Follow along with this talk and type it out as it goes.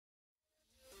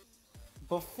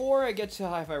before I get to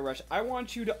Hi-Fi Rush, I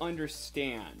want you to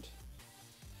understand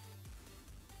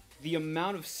the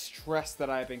amount of stress that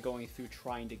I've been going through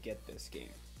trying to get this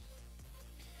game.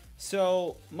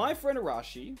 So, my friend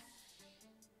Arashi,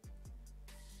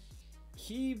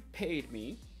 he paid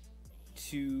me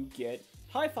to get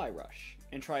Hi-Fi Rush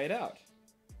and try it out.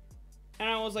 And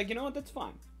I was like, you know what, that's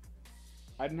fine.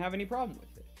 I didn't have any problem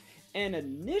with it. And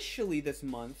initially this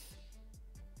month,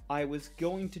 I was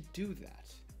going to do that.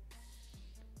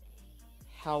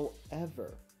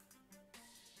 However,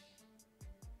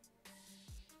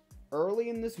 early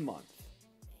in this month,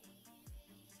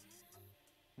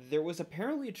 there was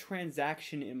apparently a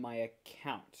transaction in my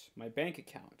account, my bank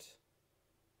account,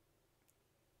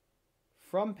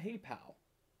 from PayPal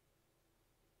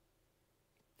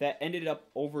that ended up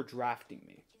overdrafting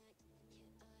me.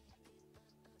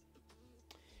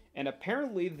 And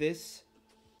apparently this,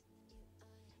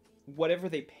 whatever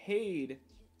they paid,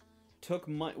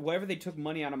 whatever they took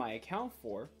money out of my account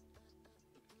for,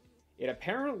 it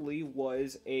apparently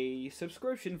was a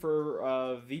subscription for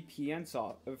a VPN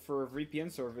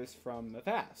service from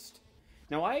Avast.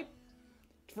 Now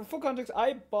for full context,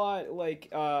 I bought like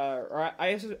or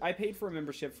I paid for a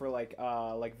membership for like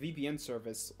VPN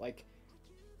service like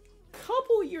a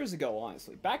couple years ago,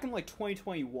 honestly, back in like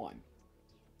 2021.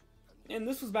 And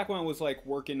this was back when I was like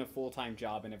working a full-time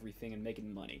job and everything and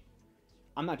making money.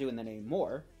 I'm not doing that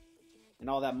anymore, and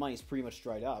all that money's pretty much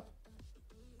dried up.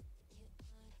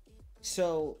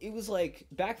 So it was like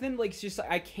back then, like just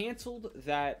I canceled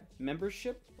that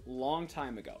membership a long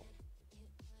time ago,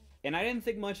 and I didn't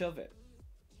think much of it.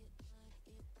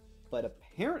 But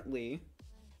apparently,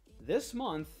 this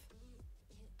month,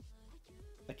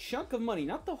 a chunk of money,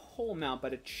 not the whole amount,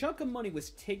 but a chunk of money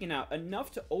was taken out,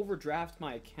 enough to overdraft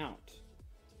my account.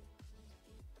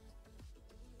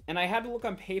 And I had to look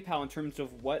on PayPal in terms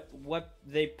of what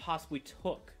they possibly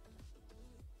took.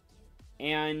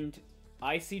 And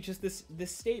I see just this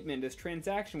statement, this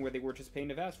transaction where they were just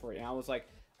paying Avast for it. And I was like,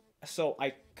 so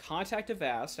I contacted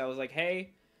Avast. I was like,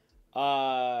 hey,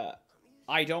 I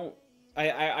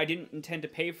didn't intend to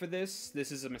pay for this.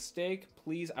 This is a mistake.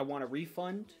 Please, I want a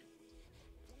refund.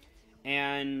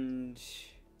 And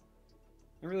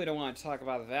I really don't want to talk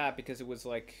about that because it was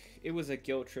a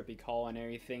guilt-trippy call and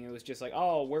everything. It was just like,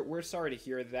 oh, we're sorry to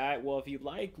hear that. Well, if you'd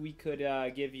like, we could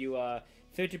give you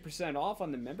 50% off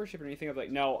on the membership or anything. I was like,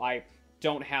 no, I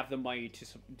don't have the money to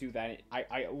do that.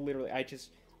 I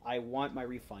want my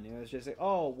refund. And it was just like,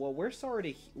 oh, well, we're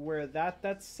sorry to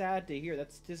that's sad to hear.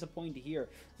 That's disappointing to hear.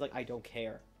 It's like, I don't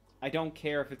care. I don't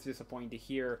care if it's disappointing to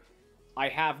hear. I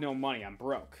have no money. I'm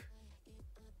broke.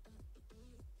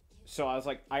 So I was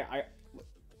like, I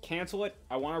cancel it.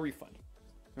 I want a refund.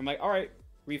 I'm like, all right,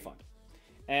 refund.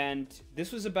 And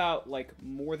this was about like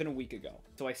more than a week ago.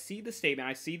 So I see the statement,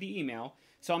 I see the email.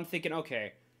 So I'm thinking,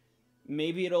 okay,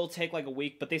 maybe it'll take like a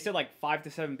week, but they said like 5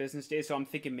 to 7 business days. So I'm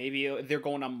thinking maybe they're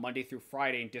going on Monday through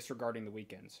Friday and disregarding the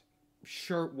weekends.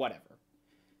 Sure, whatever.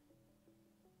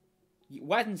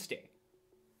 Wednesday.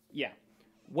 Yeah,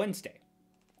 Wednesday.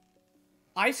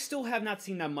 I still have not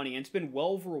seen that money, and it's been well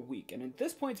over a week. And at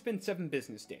this point, it's been 7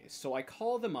 business days. So I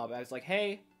call them up. I was like,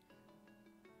 hey,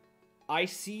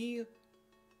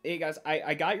 hey guys,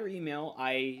 I got your email.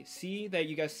 I see that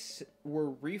you guys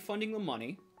were refunding the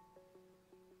money,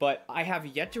 but I have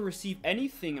yet to receive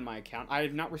anything in my account. I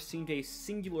have not received a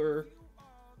singular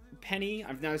penny.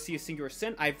 I've not received a singular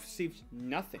cent. I've received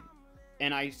nothing,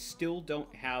 and I still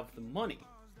don't have the money.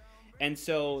 And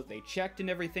so they checked and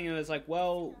everything, and it was like,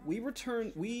 well, we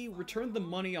returned the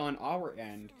money on our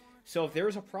end. So if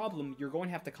there's a problem, you're going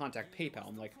to have to contact PayPal.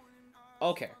 I'm like,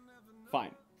 okay,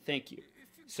 fine, thank you.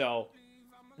 So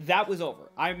that was over.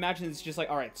 I imagine it's just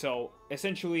like, all right. So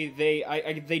essentially,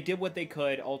 they did what they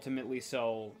could ultimately.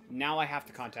 So now I have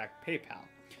to contact PayPal.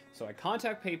 So I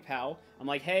contact PayPal. I'm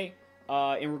like, hey,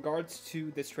 in regards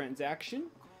to this transaction.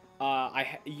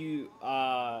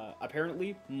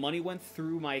 Apparently money went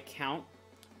through my account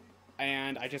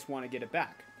and I just want to get it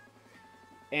back.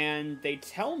 And they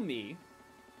tell me,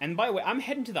 and by the way, I'm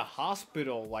heading to the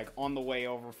hospital like on the way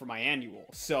over for my annual.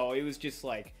 So it was just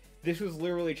like, this was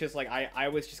literally just like, I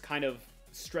was just kind of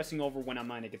stressing over when I'm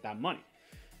going to get that money.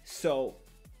 So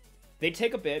they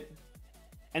take a bit.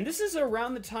 And this is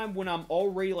around the time when I'm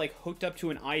already, like, hooked up to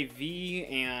an IV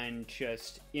and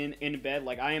just in bed.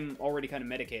 Like, I am already kind of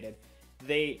medicated.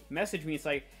 They message me. It's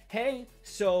like, hey,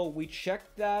 so we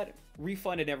checked that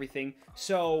refund and everything.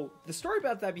 So the story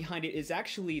about that behind it is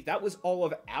actually that was all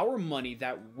of our money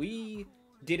that we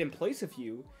did in place of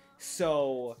you.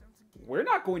 So we're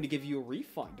not going to give you a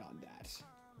refund on that.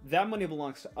 That money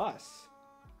belongs to us.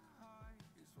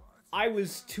 I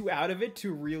was too out of it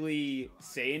to really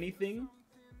say anything,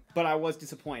 but I was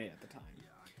disappointed at the time.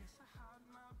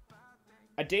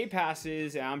 A day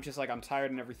passes, and I'm just like, I'm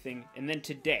tired and everything. And then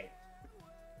today,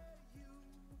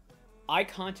 I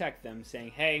contact them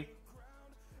saying, hey,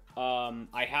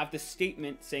 I have this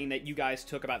statement saying that you guys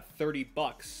took about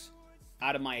 $30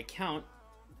 out of my account.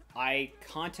 I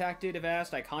contacted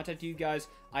Avast, I contacted you guys.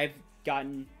 I've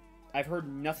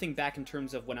heard nothing back in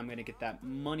terms of when I'm going to get that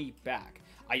money back.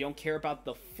 I don't care about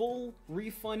the full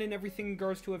refund and everything in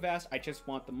regards to Avast. I just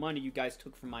want the money you guys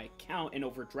took from my account and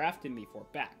overdrafted me for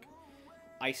back.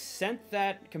 I sent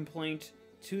that complaint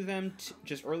to them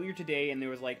just earlier today, and they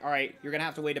was like, all right, you're going to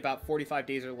have to wait about 45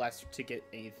 days or less to get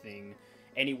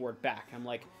any word back. I'm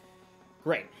like,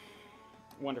 great.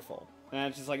 Wonderful. And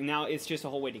it's just like, now it's just a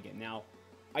whole wait again. Now,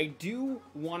 I do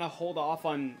want to hold off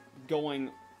on going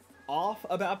off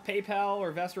about PayPal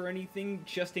or Vest or anything,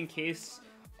 just in case,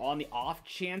 on the off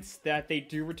chance that they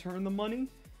do return the money.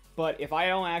 But if I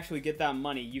don't actually get that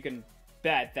money, you can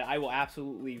bet that I will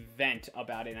absolutely vent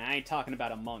about it, and I ain't talking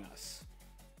about Among Us.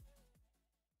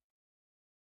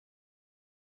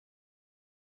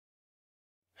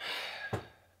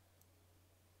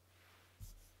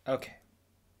 Okay.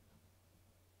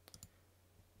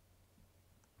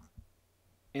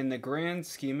 In the grand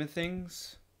scheme of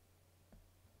things,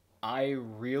 I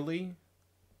really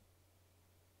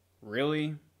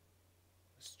was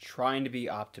trying to be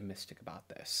optimistic about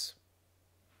this.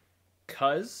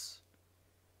 'Cause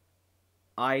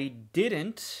I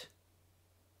didn't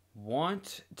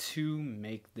want to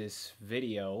make this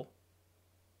video,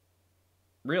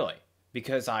 really,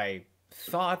 because I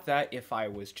thought that if I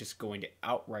was just going to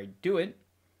outright do it,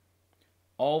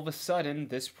 all of a sudden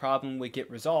this problem would get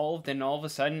resolved, and all of a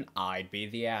sudden I'd be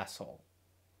the asshole.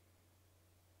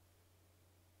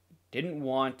 Didn't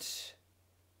want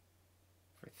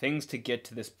for things to get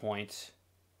to this point,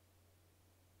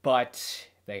 but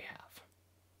they have.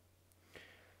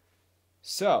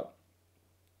 So,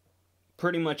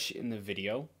 pretty much in the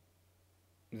video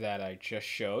that I just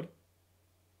showed,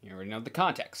 you already know the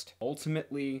context.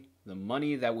 Ultimately, the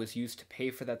money that was used to pay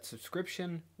for that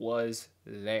subscription was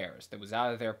theirs. That was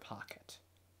out of their pocket.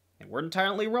 They weren't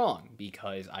entirely wrong,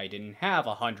 because I didn't have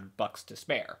 $100 to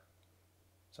spare.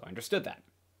 So I understood that.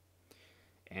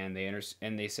 And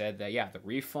they said that, yeah, the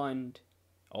refund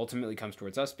ultimately comes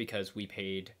towards us because we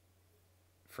paid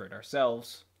for it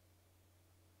ourselves.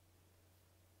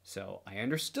 So I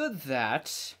understood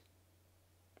that,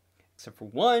 except for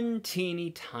one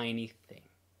teeny tiny thing.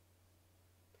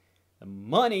 The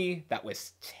money that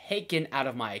was taken out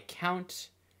of my account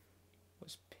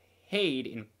was paid,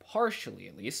 in partially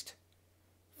at least,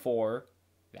 for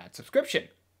that subscription.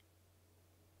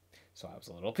 So I was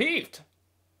a little peeved.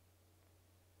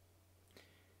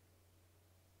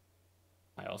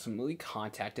 I ultimately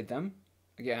contacted them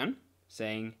again,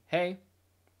 saying, hey,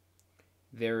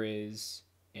 there is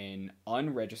an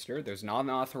unregistered, there's not an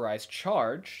authorized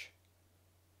charge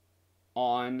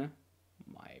on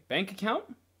my bank account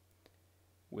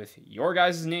with your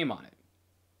guys' name on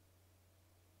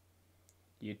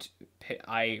it.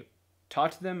 I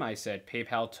talked to them. I said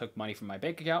PayPal took money from my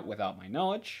bank account without my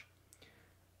knowledge.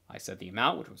 I said the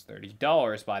amount, which was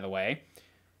 $30, by the way.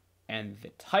 And the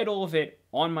title of it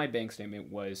on my bank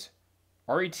statement was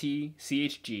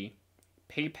RETCHG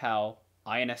PayPal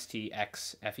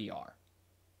INSTXFER.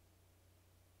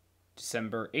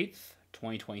 December 8th,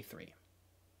 2023.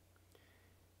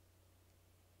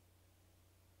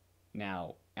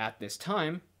 Now, at this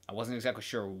time, I wasn't exactly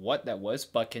sure what that was,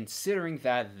 but considering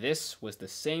that this was the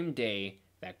same day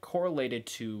that correlated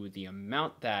to the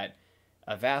amount that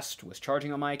Avast was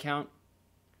charging on my account,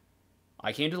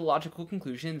 I came to the logical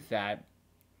conclusion that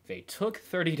they took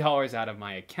 $30 out of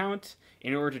my account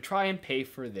in order to try and pay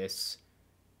for this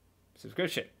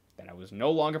subscription that I was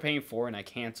no longer paying for, and I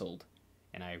canceled.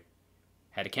 And I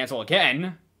had to cancel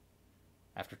again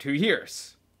after 2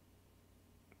 years.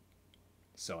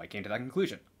 So I came to that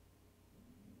conclusion.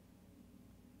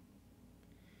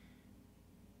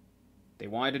 They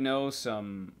wanted to know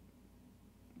some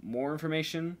more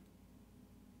information.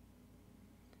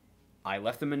 I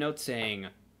left them a note saying,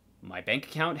 my bank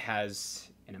account has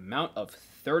an amount of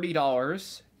 $30,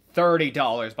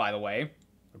 $30 by the way,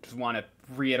 I just want to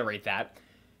reiterate that,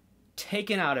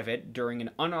 taken out of it during an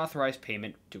unauthorized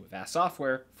payment to Avast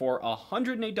Software for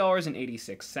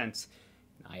 $108.86.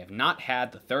 I have not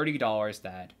had the $30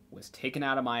 that was taken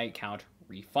out of my account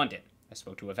refunded. I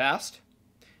spoke to Avast.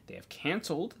 They have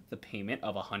canceled the payment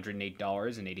of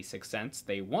 $108.86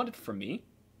 they wanted from me,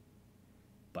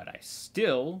 but I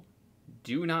still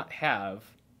do not have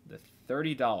the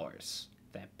 $30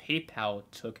 that PayPal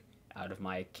took out of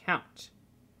my account,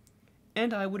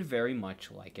 and I would very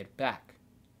much like it back.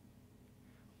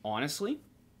 Honestly,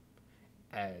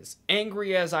 as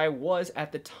angry as I was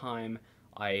at the time,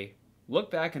 I look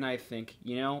back and I think,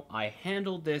 I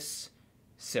handled this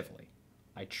civilly.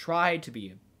 I tried to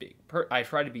be a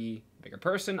bigger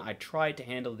person. I tried to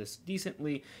handle this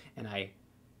decently, and I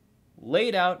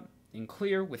laid out and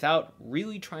clear without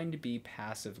really trying to be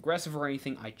passive aggressive or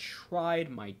anything. I tried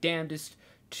my damnedest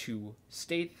to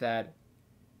state that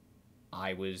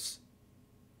I was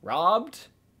robbed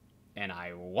and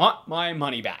I want my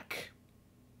money back.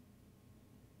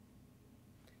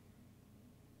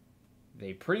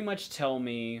 They pretty much tell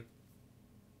me,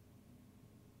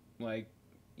 like,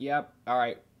 yep,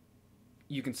 alright,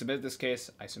 you can submit this case.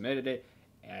 I submitted it,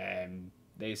 and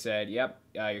they said, yep,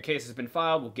 your case has been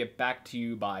filed. We'll get back to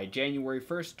you by January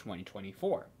 1st,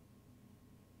 2024.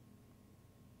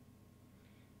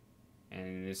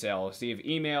 And they say I'll receive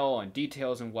email on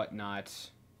details and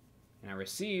whatnot. And I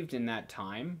received in that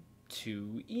time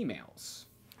 2 emails.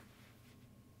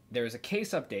 There's a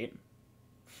case update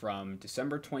from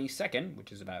December 22nd,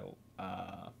 which is about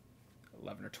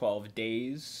 11 or 12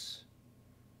 days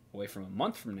away from a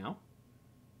month from now.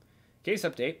 Case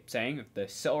update saying if the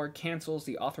seller cancels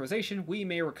the authorization, we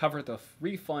may recover the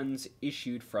refunds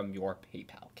issued from your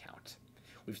PayPal account.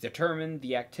 We've determined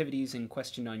the activities in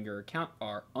question on your account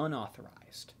are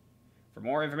unauthorized. For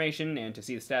more information and to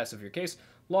see the status of your case,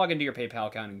 log into your PayPal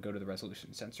account and go to the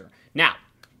resolution sensor. Now,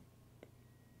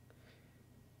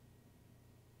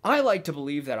 I like to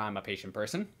believe that I'm a patient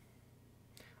person.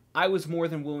 I was more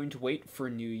than willing to wait for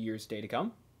New Year's Day to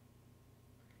come.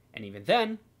 And even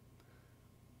then,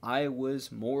 I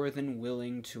was more than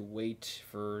willing to wait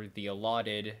for the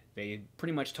allotted. They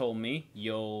pretty much told me,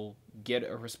 you'll get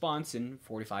a response in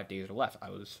 45 days or less. I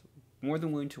was more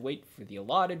than willing to wait for the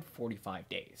allotted 45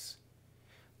 days.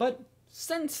 But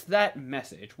since that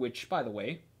message, which, by the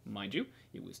way, mind you,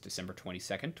 it was December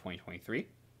 22nd, 2023,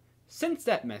 since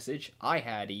that message, I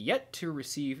had yet to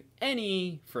receive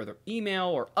any further email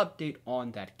or update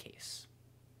on that case.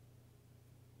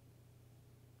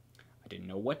 I didn't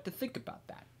know what to think about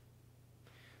that.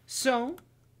 So,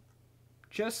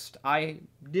 I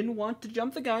didn't want to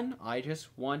jump the gun. I just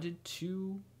wanted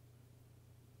to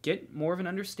get more of an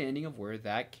understanding of where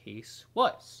that case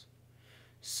was.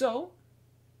 So,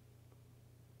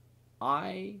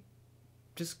 I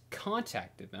just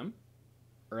contacted them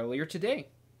earlier today.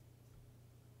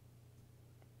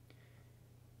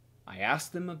 I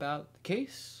asked them about the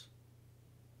case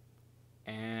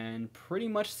and pretty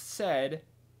much said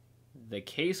the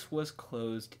case was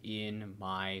closed in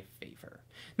my favor.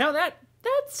 Now that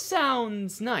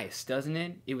sounds nice, doesn't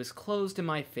it? It was closed in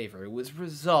my favor. It was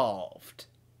resolved.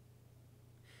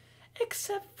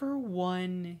 Except for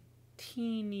one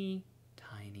teeny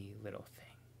tiny little thing.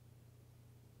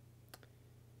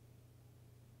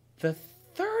 The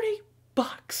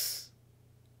 $30.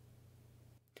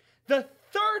 The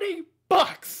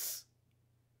 $30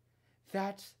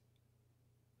 that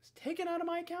was taken out of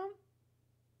my account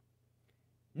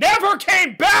never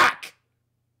came back!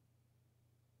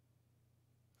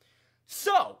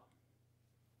 So,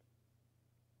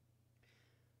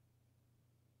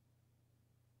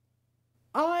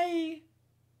 I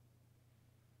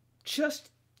just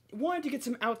wanted to get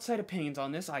some outside opinions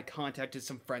on this. I contacted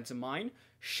some friends of mine,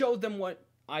 showed them what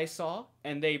I saw,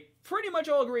 and they pretty much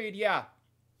all agreed, yeah,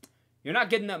 you're not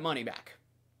getting that money back.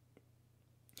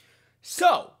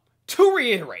 So, to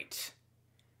reiterate,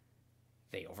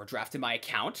 they overdrafted my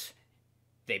account.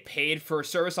 They paid for a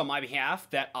service on my behalf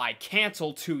that I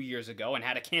canceled 2 years ago and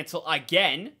had to cancel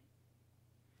again.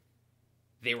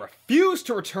 They refused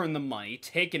to return the money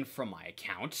taken from my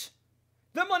account.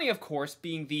 The money, of course,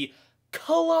 being the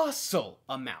colossal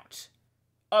amount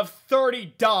of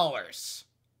 $30.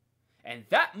 And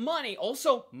that money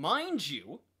also, mind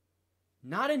you,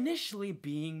 not initially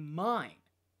being mine.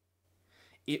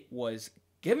 It was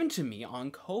given to me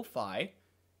on Ko-Fi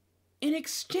in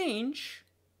exchange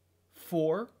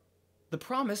for the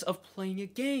promise of playing a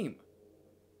game.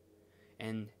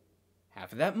 And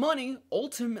half of that money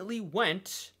ultimately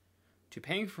went to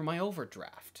paying for my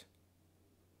overdraft.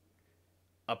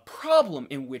 A problem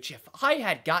in which if I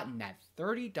had gotten that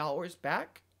 $30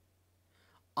 back,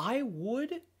 I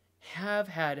would have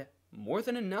had more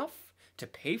than enough to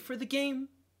pay for the game,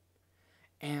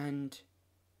 and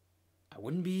I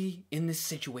wouldn't be in this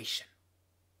situation.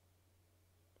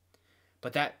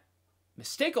 But that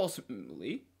mistake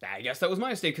ultimately, I guess that was my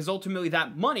mistake, because ultimately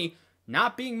that money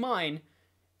not being mine,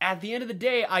 at the end of the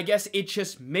day, I guess it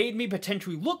just made me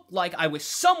potentially look like I was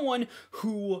someone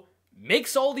who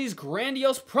makes all these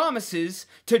grandiose promises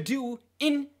to do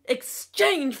in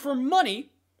exchange for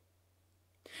money,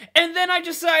 and then I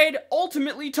decide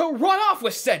ultimately to run off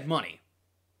with said money.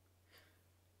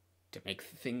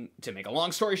 To make a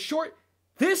long story short,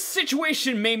 this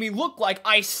situation made me look like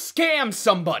I scammed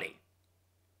somebody.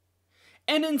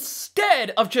 And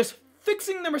instead of just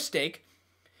fixing the mistake,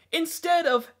 instead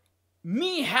of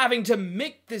me having to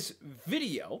make this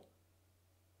video,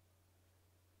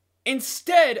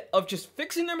 instead of just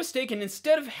fixing their mistake, and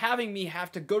instead of having me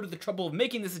have to go to the trouble of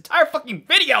making this entire fucking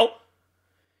video,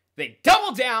 they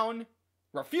doubled down,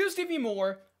 refused to give me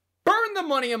more, burned the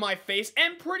money in my face,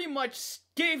 and pretty much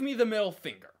gave me the middle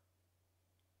finger.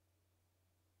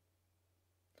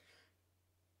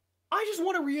 I just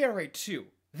want to reiterate too,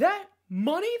 that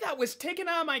money that was taken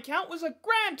out of my account was a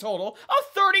grand total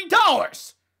of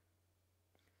 $30.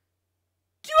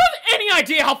 Do you have any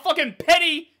idea how fucking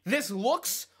petty this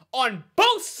looks on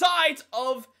both sides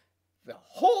of the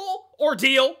whole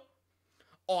ordeal?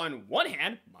 On one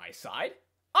hand, my side,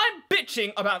 I'm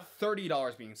bitching about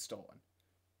 $30 being stolen.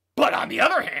 But on the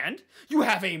other hand, you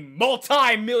have a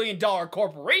multi-million-dollar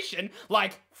corporation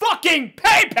like fucking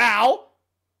PayPal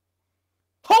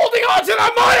holding on to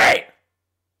the money!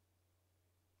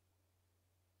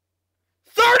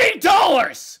 $30!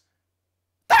 $30!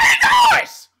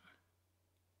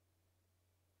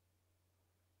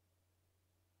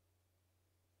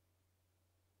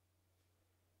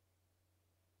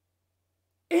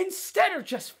 Instead of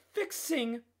just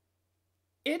fixing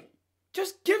it,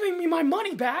 just giving me my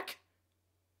money back,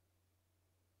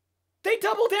 they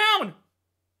doubled down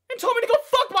and told me to go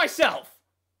fuck myself.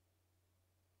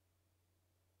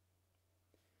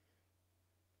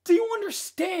 Do you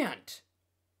understand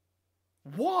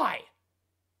why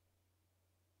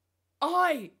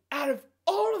I, out of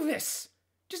all of this,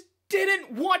 just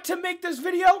didn't want to make this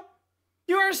video?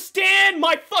 You understand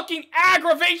my fucking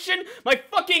aggravation, my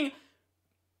fucking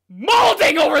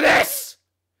molding over this?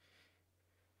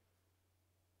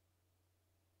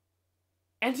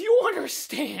 And do you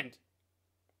understand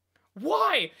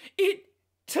why it,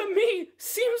 to me,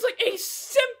 seems like a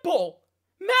simple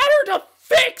matter to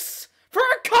fix for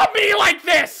a company like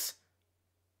this?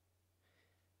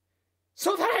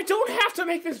 So that I don't have to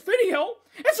make this video,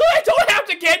 and so I don't have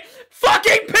to get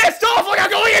fucking pissed off like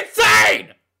I'm going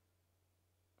insane!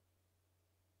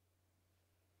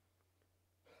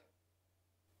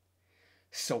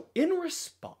 So in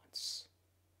response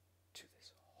to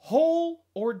this whole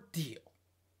ordeal,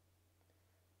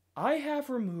 I have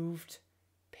removed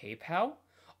PayPal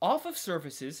off of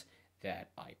services that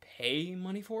I pay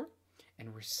money for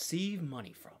and receive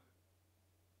money from.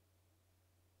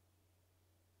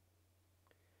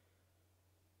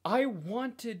 I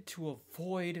wanted to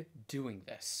avoid doing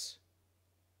this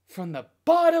from the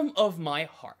bottom of my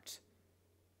heart.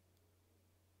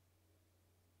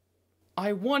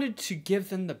 I wanted to give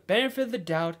them the benefit of the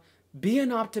doubt, be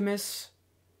an optimist,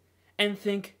 and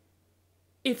think,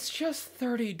 it's just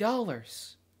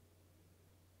 $30.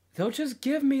 They'll just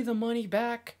give me the money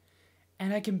back,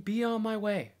 and I can be on my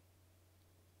way.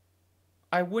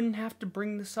 I wouldn't have to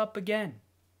bring this up again.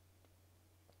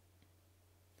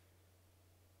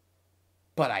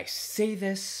 But I say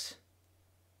this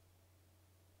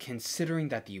considering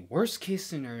that the worst case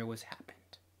scenario has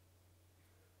happened.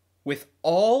 With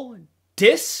all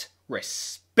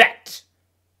disrespect,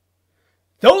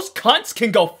 those cunts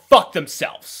can go fuck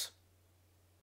themselves.